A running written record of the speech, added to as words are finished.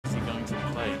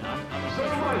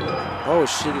Oh,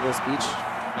 Sheik in speech.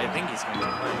 I think he's going to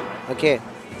play. Okay,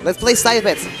 let's play side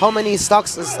bets. How many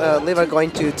stocks is Liva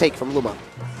going to take from Luma?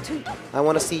 I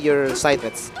want to see your side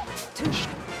bets.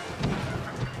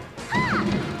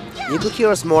 You could hear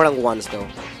us more than once though.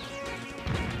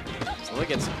 So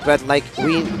look at. But like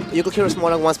you could hear us more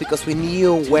than once because we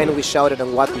knew when we shouted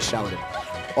and what we shouted.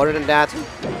 Other than that,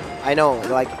 I know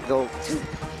like the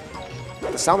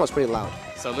sound was pretty loud.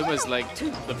 So Luma is like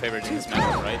the favorite in this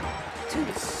matchup, right?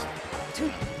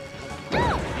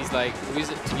 He's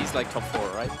like top 4,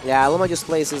 right? Yeah, Luma just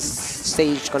plays his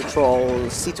stage control,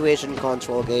 situation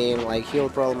control game. Like he'll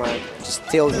probably just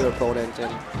steal your opponent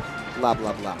and blah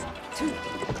blah blah.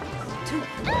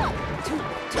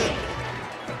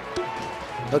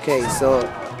 Okay, so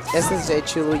SSJ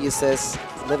Chulu says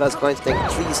Liva's going to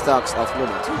take 3 stocks off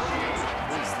Luma.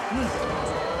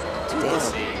 Damn.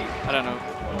 I don't know.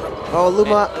 Oh,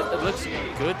 Luma. It looks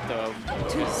good though. It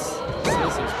still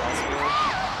seems possible.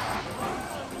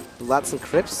 Lots and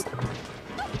Crips.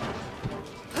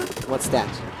 What's that?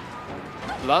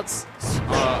 Lots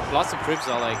of Crips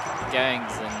are like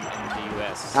gangs in the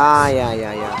US. Ah,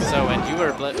 yeah. So when you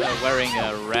were wearing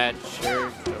a red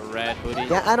shirt, a red hoodie.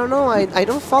 Yeah, I don't know. I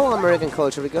don't follow American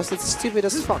culture because it's stupid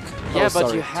as fuck. Yeah, oh,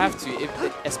 but you have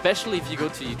to, especially if you go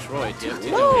to Detroit. You have to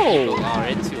know people are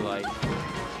into like.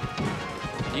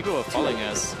 People are following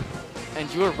us, and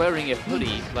you were wearing a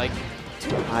hoodie, like.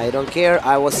 I don't care.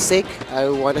 I was sick. I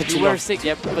wanted to. You were sick,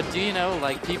 yeah. But do you know,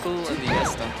 like people in the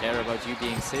US don't care about you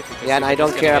being sick. Yeah, and I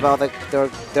don't care about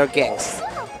their gangs.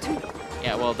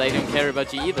 Yeah, well, they don't care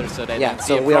about you either, so they don't so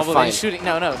see a we are problem fine. in shooting.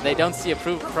 No, they don't see a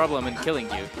problem in killing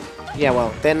you. Yeah,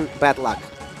 well, then bad luck.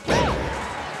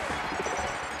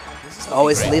 Oh,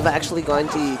 is Liva actually going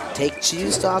to take 2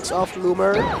 stocks off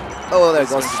Luma? Oh, there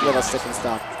goes Liva's second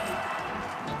stock.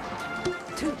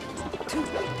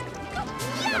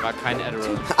 Da war kein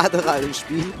Adderall. Adderall im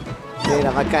Spiel? Nee,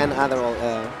 da war kein Adderall.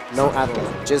 No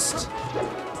Adderall. Just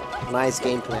nice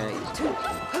gameplay.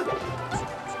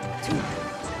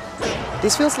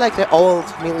 This feels like the old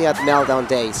Milliard Meltdown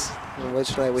days, in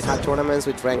which we had tournaments,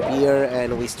 we drank beer,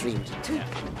 and we streamed. Yeah.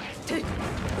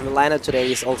 And the lineup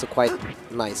today is also quite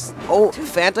nice. Oh,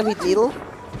 Phantom Heat Needle?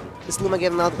 Is Luma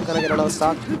gonna get another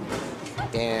stock?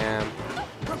 Damn.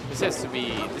 This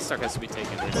stock has to be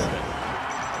taken really good.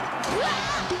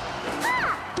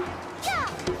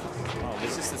 Oh,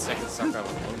 this is the second stock out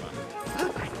of Luma.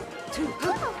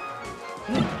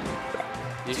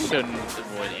 You shouldn't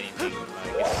avoid anything.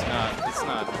 Like it's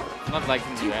not like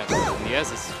in the US. In the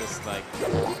US, it's just like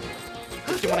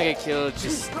if you want to get killed,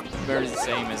 just wear the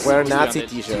same as wear Nazi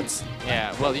t-shirts.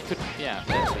 Yeah, well you could. Yeah,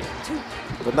 actually.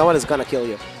 But no one is gonna kill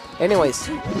you. Anyways,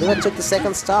 Liva took the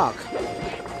second stock.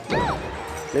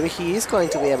 Maybe he is going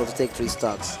to be able to take 3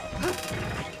 stocks.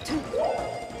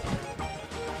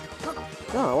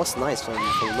 Oh, that was nice from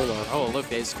Luma. Oh, look,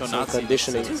 there's Konati.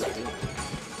 Conditioning.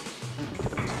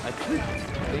 I think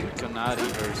Konati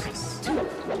versus.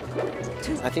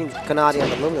 I think Konati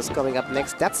and the Luma is coming up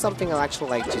next. That's something I'd actually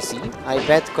like to see. I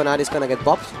bet Konati is gonna get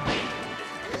bopped.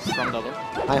 From the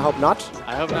Luma? I hope not.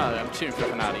 I hope not. I'm cheering for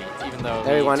Konati, even though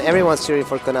everyone's cheering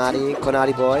for Konati.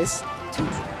 Konati boys.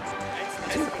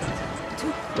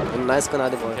 A nice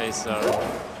Konati boy. Okay, so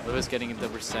Liva's getting the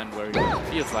percent where it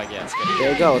feels like it's getting.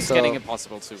 There you go. It's so getting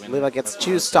impossible to win. Liva gets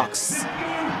 2 stocks. So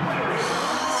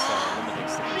Lima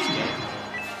takes the first game.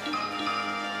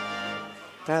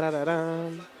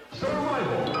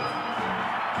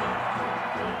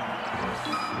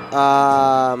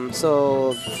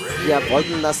 So, wir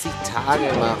wollten das die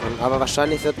Tage machen, aber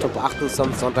wahrscheinlich wird Top 8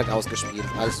 am Sonntag ausgespielt.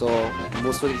 Also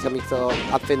musst du dich damit so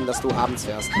abfinden, dass du abends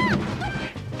fährst.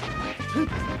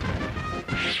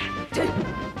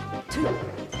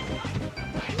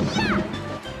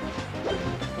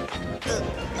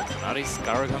 Konati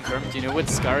Scar confirmed. You know what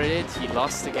Scar did? He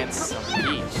lost against some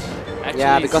Peach. Actually,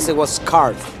 Yeah, because it was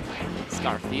Scarf.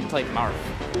 Scarf. He played Marth.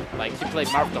 Like, he played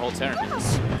Marth the whole tournament.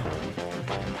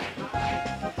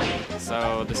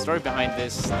 So, the story behind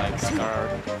this, like, Scar,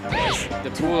 is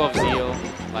the pool of Zeal.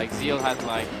 Like, Zeal had,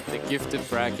 like, the gifted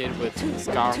bracket with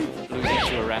Scar losing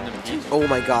to a random Peach. Oh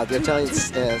my god, you're telling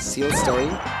Seal's story?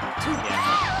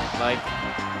 Yeah. Like,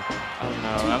 I don't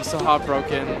know, I'm so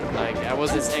heartbroken. Like, I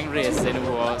was as angry as Zenu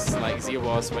was, like Zeal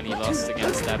was when he lost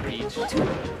against that Peach.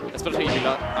 Especially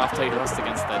after he lost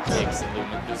against that Jix in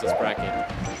Luma's bracket.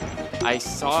 I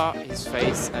saw his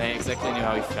face and I exactly knew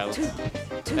how he felt.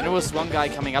 And there was one guy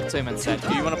coming up to him and said,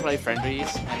 "Do you want to play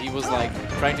friendlies?" And he was like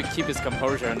trying to keep his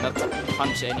composure and not to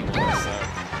punch anyone. So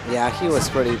yeah, he was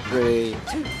pretty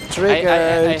triggered.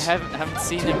 I haven't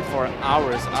seen him for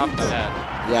hours after that.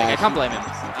 Yeah, like, I can't blame him.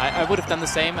 I would have done the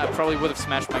same. I probably would have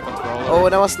smashed my controller. Oh,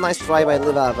 that was a nice try by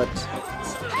Liva, but...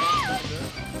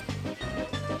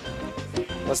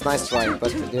 was a nice try,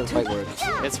 but it didn't quite work.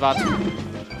 Jetzt warten.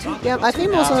 Yeah, I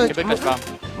think most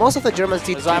of the Germans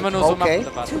did Also einmal nur so okay. machen,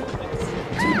 dann warten.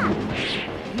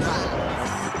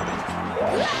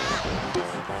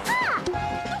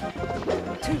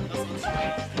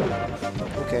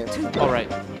 Okay.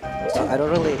 Alright. I don't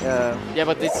really... Yeah,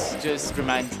 but this just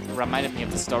reminded me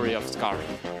of the story of Scar.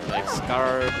 Like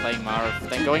Scar playing Marv,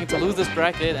 then going to lose this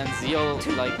bracket, and Zeal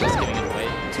like just giving it away.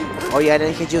 Oh yeah,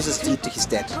 then he uses Steed to his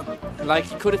dead. Like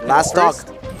he could have been Last first.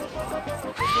 stock.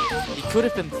 He could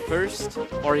have been first,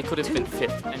 or he could have been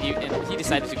fifth, and he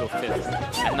decided to go fifth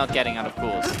and not getting out of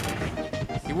pools.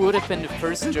 He would have been the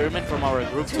first German from our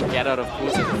group to get out of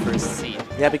pools at the first seed.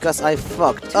 Yeah, because I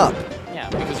fucked up. Yeah,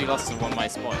 because you lost in one my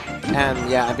point. And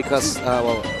yeah, because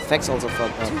well, Fex also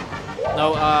fucked up.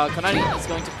 No, Konami is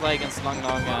going to play against Long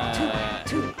Long.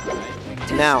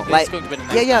 Now, This like, is going to be the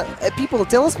next people,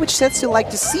 tell us which sets you like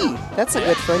to see. That's a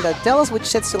good friend. Tell us which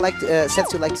sets you like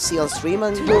to see on stream,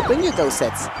 and we'll bring you those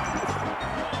sets.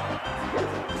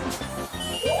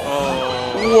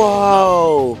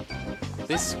 Oh. Whoa!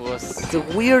 This was The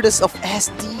weirdest of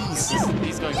SDs.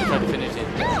 He's going to try to finish it.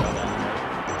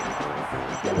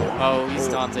 Oh, he's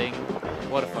taunting.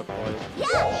 What a fuckboy.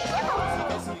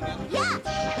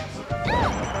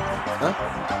 Huh?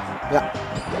 Yeah.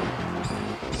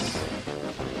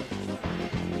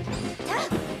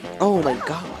 Oh my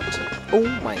god. Oh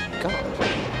my god.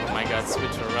 Oh my god,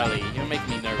 switch or rally. You make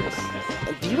me nervous.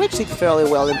 Do you actually fairly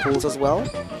well in pools as well?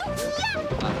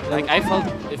 Like I felt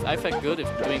good if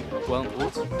doing well in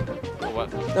pools. Or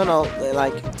what? No,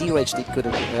 like D-Rage did good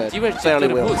fairly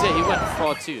well. Pools, yeah, he went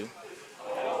 4-2.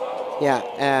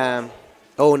 Yeah,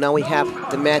 oh, now we have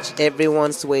the match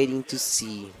everyone's waiting to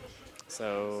see.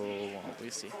 So, we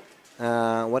see.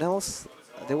 What else?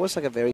 There was like a very